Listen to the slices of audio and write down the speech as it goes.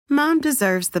Mom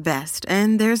deserves the best,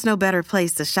 and there's no better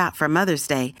place to shop for Mother's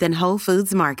Day than Whole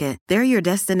Foods Market. They're your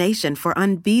destination for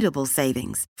unbeatable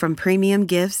savings, from premium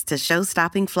gifts to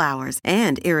show-stopping flowers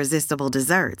and irresistible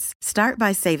desserts. Start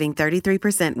by saving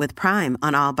 33% with Prime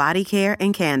on all body care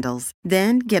and candles.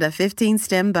 Then get a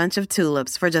 15-stem bunch of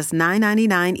tulips for just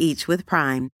 $9.99 each with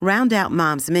Prime. Round out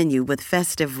Mom's menu with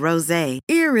festive rosé,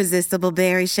 irresistible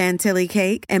berry chantilly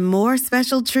cake, and more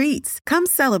special treats. Come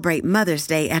celebrate Mother's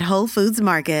Day at Whole Foods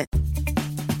Market.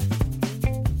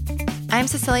 I'm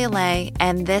Cecilia Lay,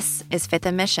 and this is Fifth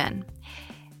and Mission.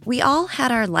 We all had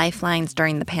our lifelines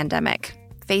during the pandemic.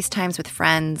 FaceTimes with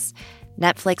friends,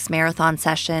 Netflix marathon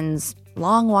sessions,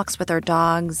 long walks with our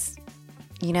dogs,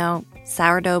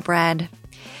 sourdough bread.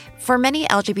 For many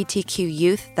LGBTQ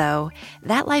youth, though,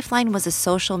 that lifeline was a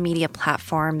social media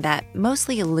platform that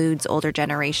mostly eludes older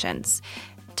generations.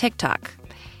 TikTok.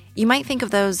 You might think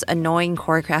of those annoying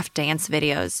choreographed dance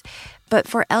videos, but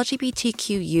for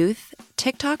LGBTQ youth,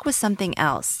 TikTok was something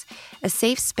else, a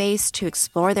safe space to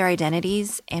explore their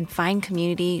identities and find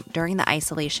community during the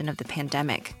isolation of the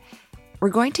pandemic. We're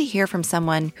going to hear from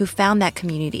someone who found that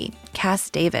community, Cass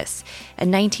Davis, a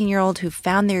 19-year-old who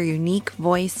found their unique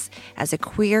voice as a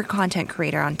queer content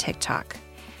creator on TikTok.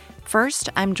 First,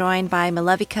 I'm joined by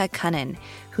Malavika Kannan,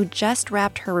 who just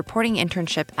wrapped her reporting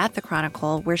internship at The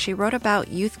Chronicle, where she wrote about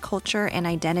youth culture and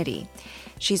identity.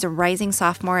 She's a rising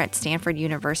sophomore at Stanford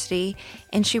University,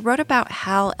 and she wrote about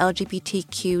how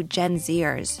LGBTQ Gen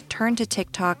Zers turned to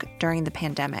TikTok during the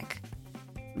pandemic.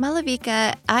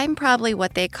 Malavika, I'm probably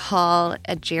what they call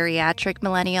a geriatric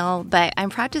millennial, but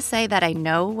I'm proud to say that I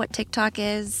know what TikTok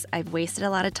is. I've wasted a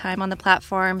lot of time on the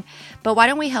platform, but why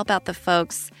don't we help out the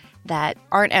folks that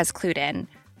aren't as clued in?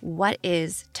 What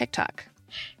is TikTok?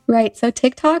 Right. So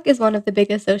TikTok is one of the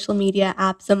biggest social media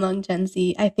apps among Gen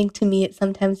Z. I think to me it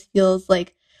sometimes feels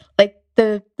like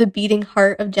the beating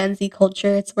heart of Gen Z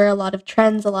culture. It's where a lot of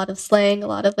trends, a lot of slang, a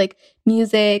lot of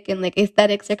music and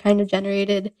aesthetics are kind of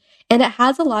generated. And it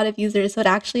has a lot of users. So it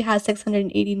actually has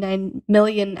 689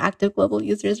 million active global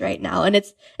users right now. And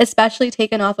it's especially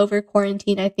taken off over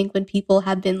quarantine, I think, when people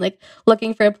have been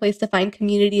looking for a place to find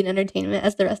community and entertainment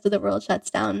as the rest of the world shuts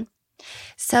down.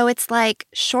 So it's like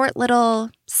short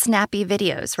little snappy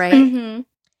videos, right? Mm-hmm.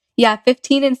 Yeah,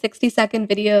 15 and 60-second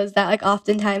videos that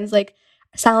oftentimes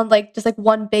sound like just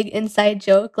one big inside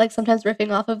joke, sometimes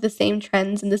riffing off of the same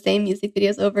trends and the same music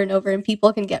videos over and over, and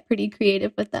people can get pretty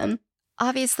creative with them.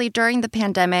 Obviously, during the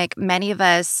pandemic, many of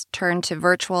us turned to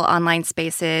virtual online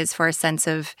spaces for a sense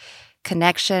of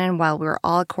connection while we were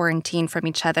all quarantined from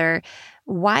each other.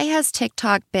 Why has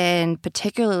TikTok been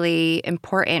particularly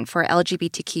important for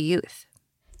LGBTQ youth?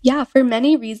 Yeah, for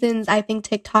many reasons, I think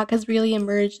TikTok has really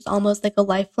emerged as almost like a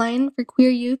lifeline for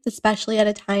queer youth, especially at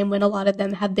a time when a lot of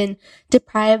them have been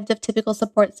deprived of typical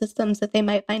support systems that they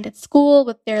might find at school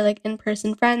with their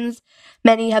in-person friends.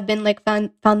 Many have been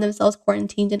found themselves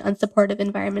quarantined in unsupportive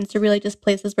environments, or really just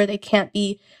places where they can't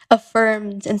be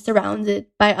affirmed and surrounded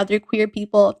by other queer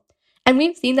people. And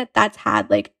we've seen that that's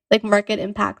had market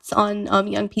impacts on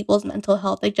young people's mental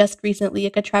health. Just recently,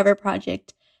 a Trevor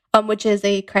Project, which is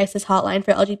a crisis hotline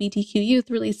for LGBTQ youth,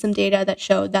 released some data that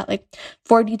showed that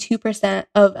 42%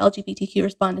 of LGBTQ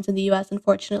respondents in the U.S.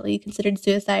 unfortunately considered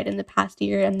suicide in the past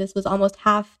year, and this was almost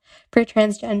half for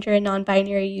transgender and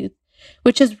non-binary youth,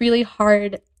 which is really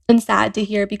hard and sad to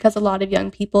hear because a lot of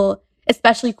young people,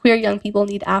 especially queer young people,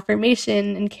 need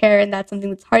affirmation and care, and that's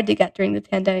something that's hard to get during the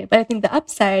pandemic. But I think the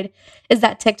upside is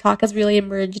that TikTok has really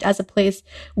emerged as a place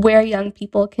where young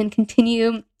people can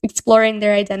continue exploring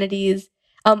their identities,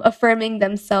 affirming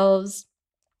themselves,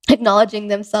 acknowledging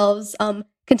themselves,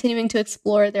 continuing to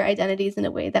explore their identities in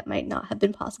a way that might not have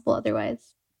been possible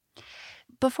otherwise.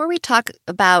 Before we talk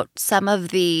about some of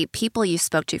the people you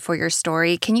spoke to for your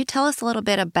story, can you tell us a little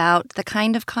bit about the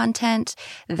kind of content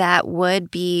that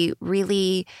would be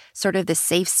really sort of the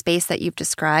safe space that you've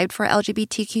described for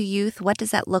LGBTQ youth? What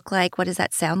does that look like? What does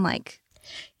that sound like?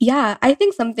 Yeah, I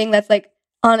think something that's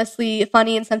honestly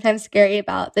funny and sometimes scary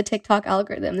about the TikTok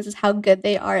algorithms is how good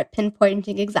they are at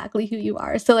pinpointing exactly who you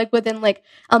are. So within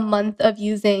a month of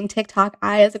using TikTok,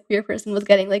 I as a queer person was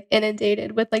getting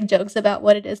inundated with jokes about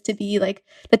what it is to be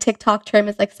the TikTok term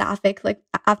is sapphic,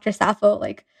 after Sappho,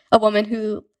 a woman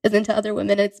who is into other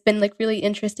women. It's been really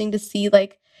interesting to see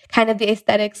kind of the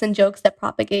aesthetics and jokes that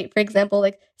propagate. For example,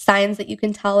 signs that you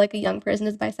can tell a young person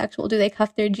is bisexual. Do they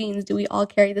cuff their jeans? Do we all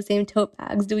carry the same tote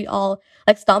bags? Do we all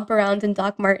stomp around in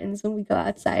Doc Martens when we go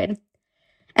outside?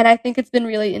 And I think it's been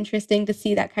really interesting to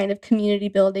see that kind of community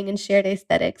building and shared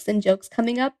aesthetics and jokes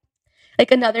coming up.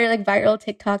 Another viral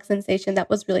TikTok sensation that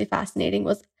was really fascinating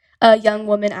was a young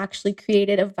woman actually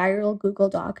created a viral Google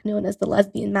Doc known as the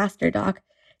Lesbian Master Doc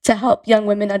to help young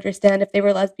women understand if they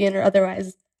were lesbian or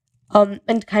otherwise,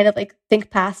 and kind of like think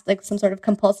past like some sort of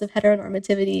compulsive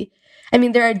heteronormativity. I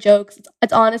mean, there are jokes.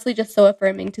 It's honestly just so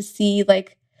affirming to see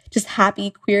like just happy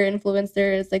queer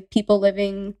influencers, like people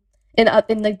living in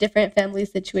like different family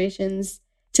situations,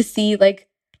 to see like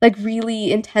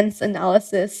really intense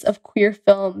analysis of queer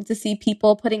film, to see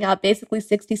people putting out basically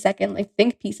 60-second like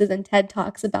think pieces and TED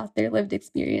Talks about their lived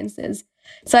experiences.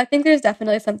 So I think there's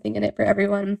definitely something in it for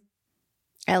everyone.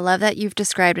 I love that you've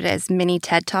described it as mini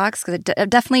TED Talks, because it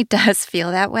definitely does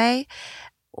feel that way.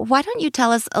 Why don't you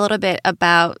tell us a little bit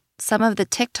about some of the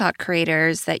TikTok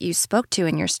creators that you spoke to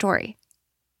in your story?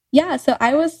 Yeah, so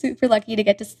I was super lucky to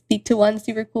get to speak to one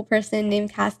super cool person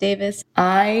named Cass Davis.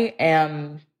 I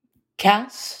am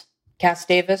Cass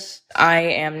Davis. I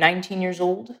am 19 years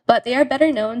old. But they are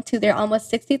better known to their almost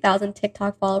 60,000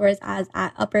 TikTok followers as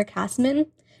 @UpperCassman.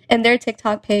 And their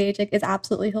TikTok page is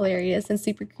absolutely hilarious and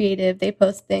super creative. They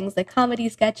post things like comedy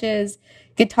sketches,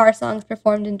 guitar songs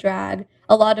performed in drag,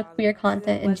 a lot of queer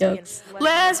content and jokes.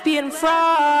 Lesbian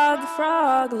frog,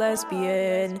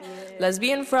 lesbian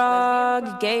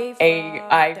frog, gay frog.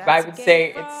 I would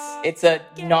say it's a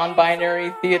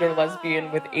non-binary theater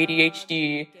lesbian with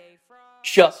ADHD,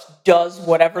 just does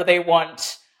whatever they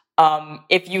want.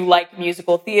 If you like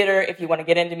musical theater, if you want to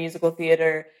get into musical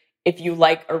theater, if you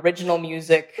like original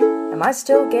music. Am I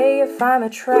still gay if I'm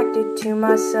attracted to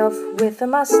myself with a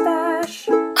mustache?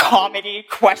 Comedy, ?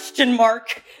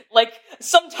 Like,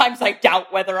 sometimes I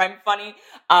doubt whether I'm funny.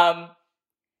 I'm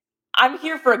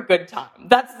here for a good time.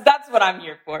 That's what I'm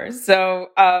here for. So,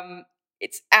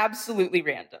 it's absolutely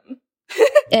random.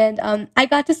 And I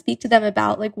got to speak to them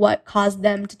about like what caused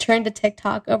them to turn to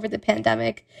TikTok over the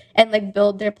pandemic and like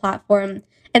build their platform.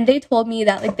 And they told me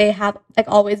that like they have like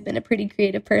always been a pretty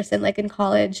creative person. Like in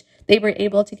college, they were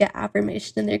able to get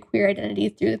affirmation in their queer identity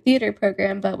through the theater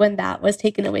program. But when that was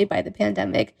taken away by the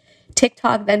pandemic,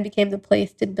 TikTok then became the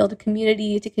place to build a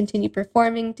community, to continue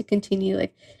performing, to continue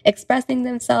like expressing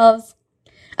themselves.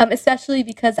 Especially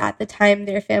because at the time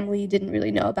their family didn't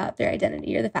really know about their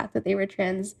identity or the fact that they were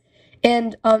trans.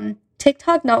 And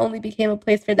TikTok not only became a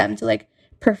place for them to like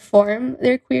perform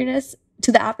their queerness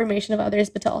to the affirmation of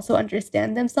others, but to also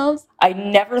understand themselves. I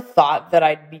never thought that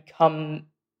I'd become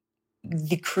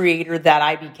the creator that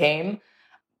I became.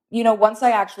 You know, once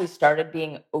I actually started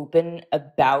being open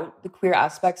about the queer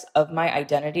aspects of my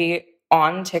identity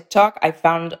on TikTok, I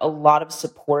found a lot of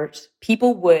support.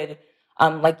 People would,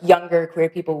 like younger queer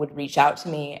people would reach out to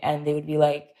me and they would be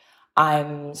like,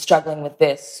 I'm struggling with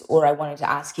this, or I wanted to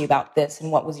ask you about this,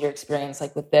 and what was your experience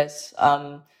like with this?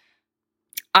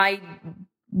 I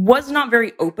was not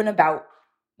very open about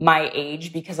my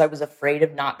age because I was afraid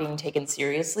of not being taken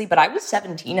seriously, but I was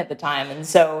 17 at the time, and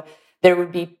so there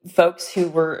would be folks who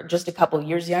were just a couple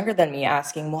years younger than me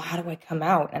asking, well, how do I come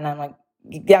out? And I'm like,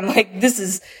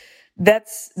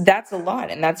 that's a lot,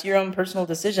 and that's your own personal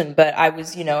decision. But I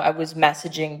was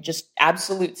messaging just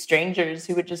absolute strangers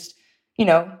who would just,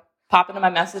 pop into my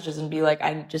messages and be like,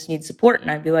 I just need support.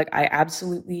 And I'd be like,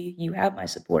 you have my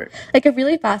support. Like a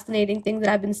really fascinating thing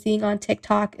that I've been seeing on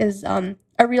TikTok is a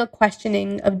real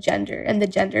questioning of gender and the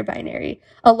gender binary.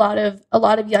 A lot of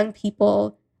young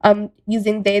people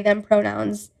using they them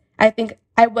pronouns. I think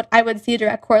I would see a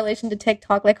direct correlation to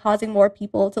TikTok like causing more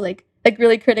people to like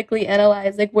really critically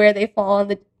analyze like where they fall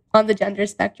on the gender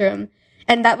spectrum.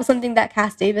 And that was something that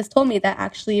Cass Davis told me, that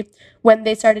actually when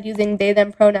they started using they,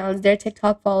 them pronouns, their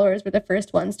TikTok followers were the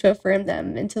first ones to affirm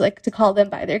them and to call them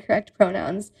by their correct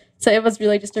pronouns. So it was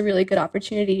really just a really good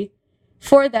opportunity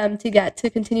for them to get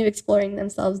to continue exploring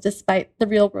themselves despite the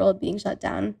real world being shut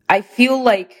down. I feel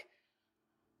like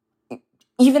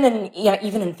even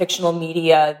in fictional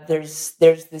media, there's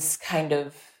this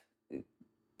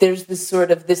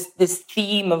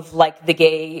theme of like the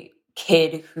gay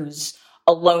kid who's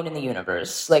alone in the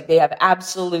universe. Like they have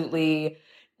absolutely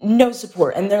no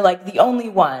support and they're like the only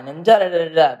one and da da da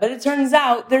da. But it turns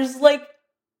out there's like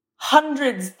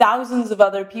hundreds, thousands of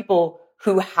other people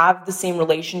who have the same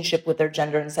relationship with their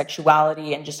gender and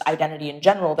sexuality and just identity in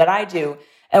general that I do.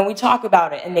 And we talk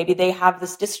about it and maybe they have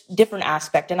this different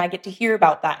aspect and I get to hear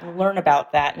about that and learn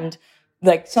about that. And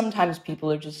like sometimes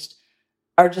people are just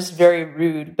very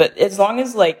rude, but as long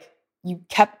as like you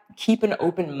keep an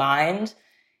open mind,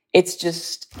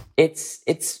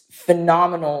 it's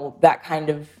phenomenal, that kind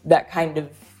of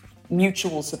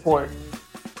mutual support.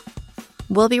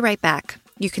 We'll be right back.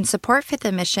 You can support Fifth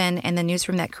 & Mission and the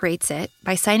newsroom that creates it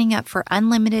by signing up for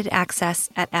unlimited access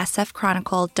at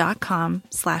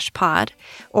sfchronicle.com/pod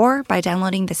or by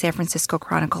downloading the San Francisco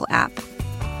Chronicle app.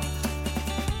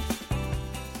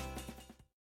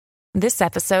 This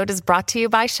episode is brought to you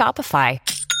by Shopify.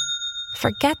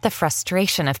 Forget the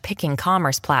frustration of picking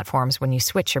commerce platforms when you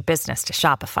switch your business to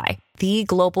Shopify, the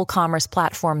global commerce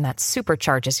platform that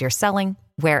supercharges your selling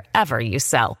wherever you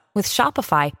sell. With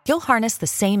Shopify, you'll harness the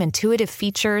same intuitive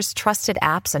features, trusted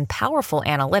apps, and powerful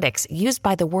analytics used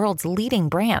by the world's leading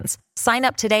brands. Sign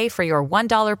up today for your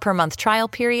 $1 per month trial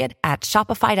period at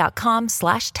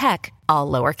shopify.com/tech, all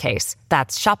lowercase.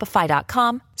 That's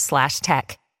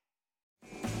shopify.com/tech.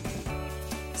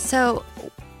 So,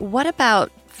 what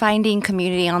about finding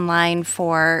community online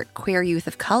for queer youth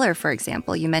of color, for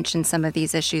example? You mentioned some of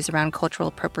these issues around cultural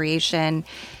appropriation.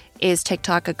 Is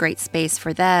TikTok a great space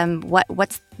for them?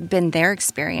 What's been their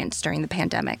experience during the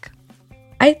pandemic?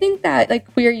 I think that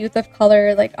like queer youth of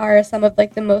color like are some of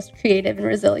like the most creative and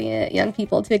resilient young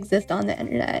people to exist on the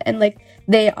internet, and like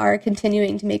they are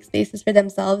continuing to make spaces for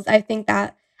themselves. I think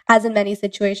that as in many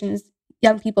situations,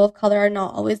 young people of color are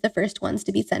not always the first ones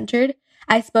to be centered.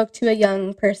 I spoke to a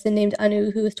young person named Anu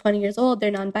who is 20 years old.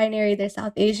 They're non-binary, they're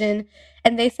South Asian,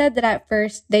 and they said that at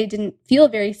first they didn't feel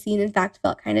very seen, in fact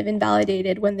felt kind of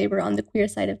invalidated when they were on the queer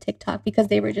side of TikTok because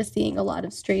they were just seeing a lot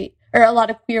of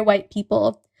queer white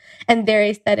people and their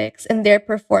aesthetics and their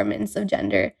performance of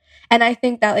gender. And I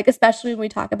think that like especially when we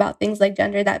talk about things like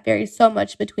gender, that varies so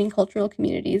much between cultural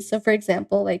communities. So for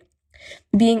example, like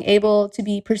being able to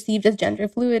be perceived as gender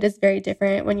fluid is very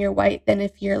different when you're white than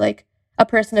if you're like a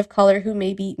person of color who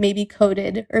may be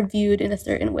coded or viewed in a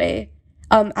certain way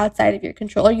outside of your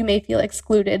control, or you may feel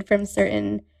excluded from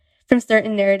certain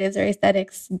narratives or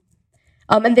aesthetics.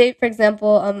 And they, for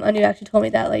example, Anu actually told me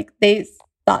that like they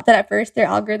thought that at first their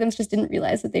algorithms just didn't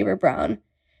realize that they were brown.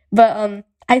 But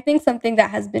I think something that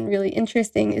has been really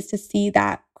interesting is to see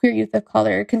that queer youth of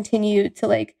color continue to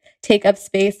like take up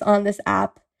space on this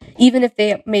app. Even if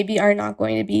they maybe are not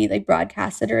going to be like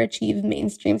broadcasted or achieve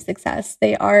mainstream success,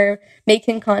 they are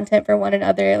making content for one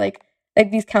another. Like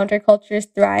these countercultures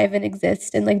thrive and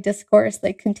exist, and like discourse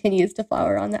like continues to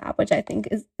flower on the app, which I think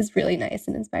is really nice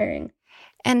and inspiring.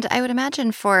 And I would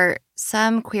imagine for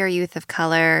some queer youth of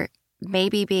color,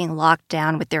 maybe being locked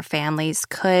down with their families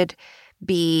could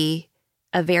be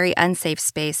a very unsafe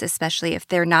space, especially if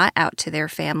they're not out to their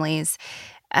families.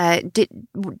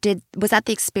 Was that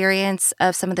the experience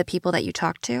of some of the people that you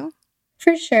talked to?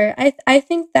 For sure. I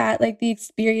think that like the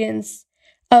experience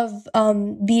of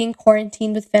being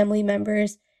quarantined with family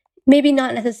members, maybe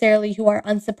not necessarily who are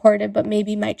unsupportive, but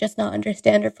maybe might just not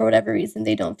understand, or for whatever reason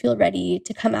they don't feel ready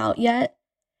to come out yet.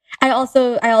 I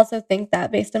also think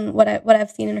that based on what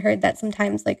I've seen and heard, that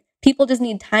sometimes like people just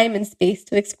need time and space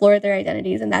to explore their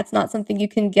identities, and that's not something you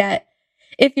can get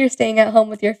if you're staying at home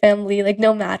with your family, like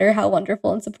no matter how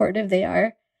wonderful and supportive they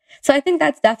are. So I think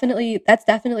that's definitely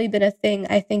been a thing.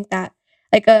 I think that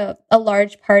like a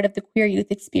large part of the queer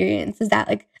youth experience is that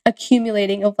like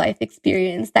accumulating of life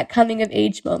experience, that coming of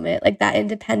age moment, like that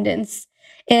independence.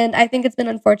 And I think it's been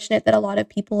unfortunate that a lot of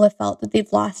people have felt that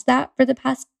they've lost that for the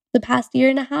past year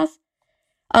and a half,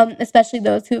 especially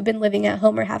those who have been living at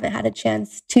home or haven't had a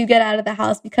chance to get out of the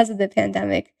house because of the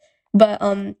pandemic. But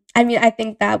I mean, I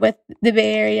think that with the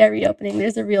Bay Area reopening,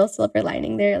 there's a real silver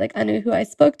lining there. Like Anu, who I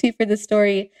spoke to for this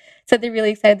story, said they're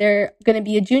really excited. They're going to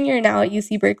be a junior now at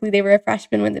UC Berkeley. They were a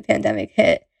freshman when the pandemic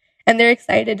hit, and they're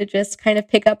excited to just kind of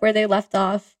pick up where they left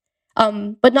off,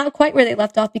 but not quite where they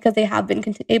left off, because they have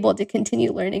been able to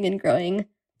continue learning and growing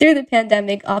through the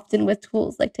pandemic, often with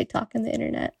tools like TikTok and the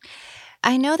internet.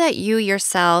 I know that you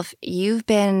yourself, you've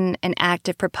been an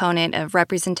active proponent of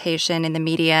representation in the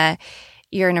media.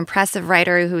 You're an impressive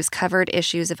writer who's covered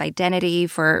issues of identity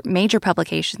for major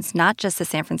publications, not just the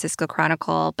San Francisco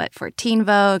Chronicle, but for Teen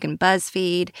Vogue and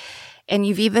BuzzFeed. And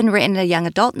you've even written a young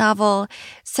adult novel.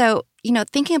 So,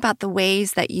 thinking about the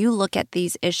ways that you look at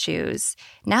these issues,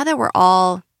 now that we're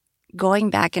all going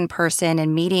back in person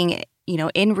and meeting,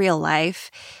 in real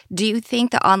life, do you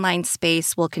think the online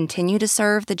space will continue to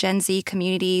serve the Gen Z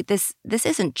community? This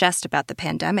isn't just about the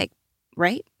pandemic,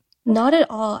 right? Not at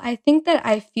all. I think that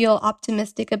I feel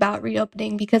optimistic about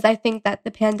reopening because I think that the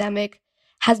pandemic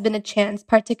has been a chance,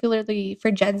 particularly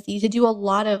for Gen Z, to do a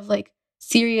lot of like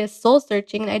serious soul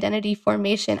searching and identity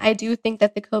formation. I do think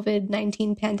that the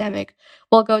COVID-19 pandemic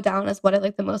will go down as one of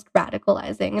like the most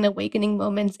radicalizing and awakening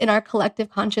moments in our collective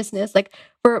consciousness. Like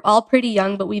we're all pretty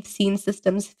young, but we've seen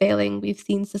systems failing. We've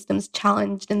seen systems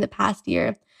challenged in the past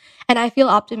year. And I feel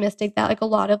optimistic that like a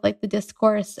lot of like the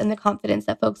discourse and the confidence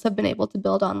that folks have been able to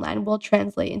build online will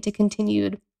translate into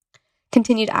continued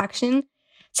action.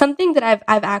 Something that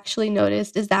I've actually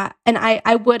noticed is that, and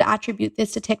I would attribute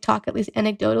this to TikTok, at least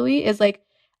anecdotally, is like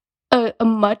a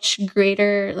much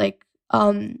greater like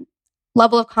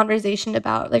level of conversation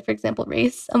about, like, for example,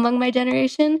 race among my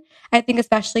generation. I think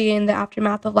especially in the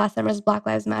aftermath of last summer's Black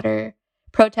Lives Matter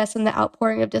protests and the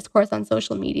outpouring of discourse on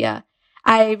social media,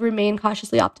 I remain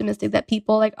cautiously optimistic that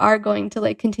people are going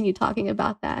to continue talking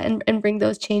about that and bring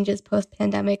those changes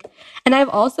post-pandemic. And I've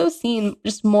also seen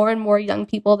just more and more young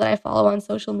people that I follow on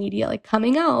social media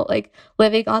coming out,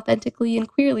 living authentically and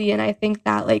queerly. And I think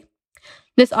that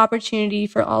this opportunity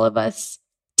for all of us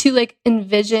to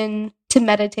envision, to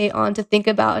meditate on, to think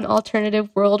about an alternative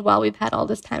world while we've had all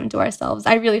this time to ourselves,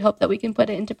 I really hope that we can put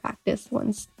it into practice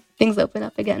once things open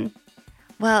up again.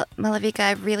 Well, Malavika,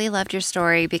 I really loved your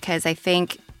story because I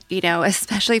think,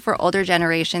 especially for older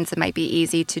generations, it might be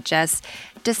easy to just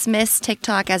dismiss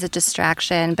TikTok as a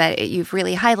distraction, but you've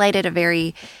really highlighted a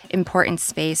very important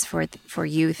space for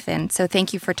youth. And so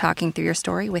thank you for talking through your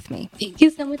story with me. Thank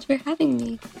you so much for having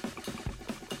me.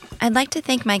 I'd like to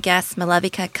thank my guests,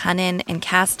 Malavika Cunnin and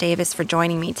Cass Davis, for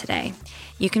joining me today.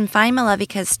 You can find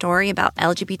Malavika's story about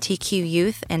LGBTQ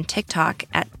youth and TikTok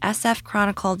at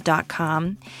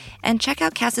sfchronicle.com. And check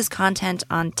out Cass's content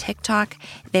on TikTok.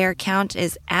 Their account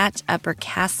is at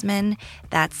 @uppercasman.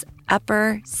 That's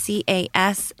upper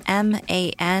CASMAN.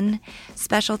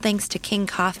 Special thanks to King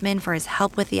Kaufman for his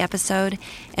help with the episode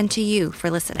and to you for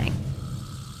listening.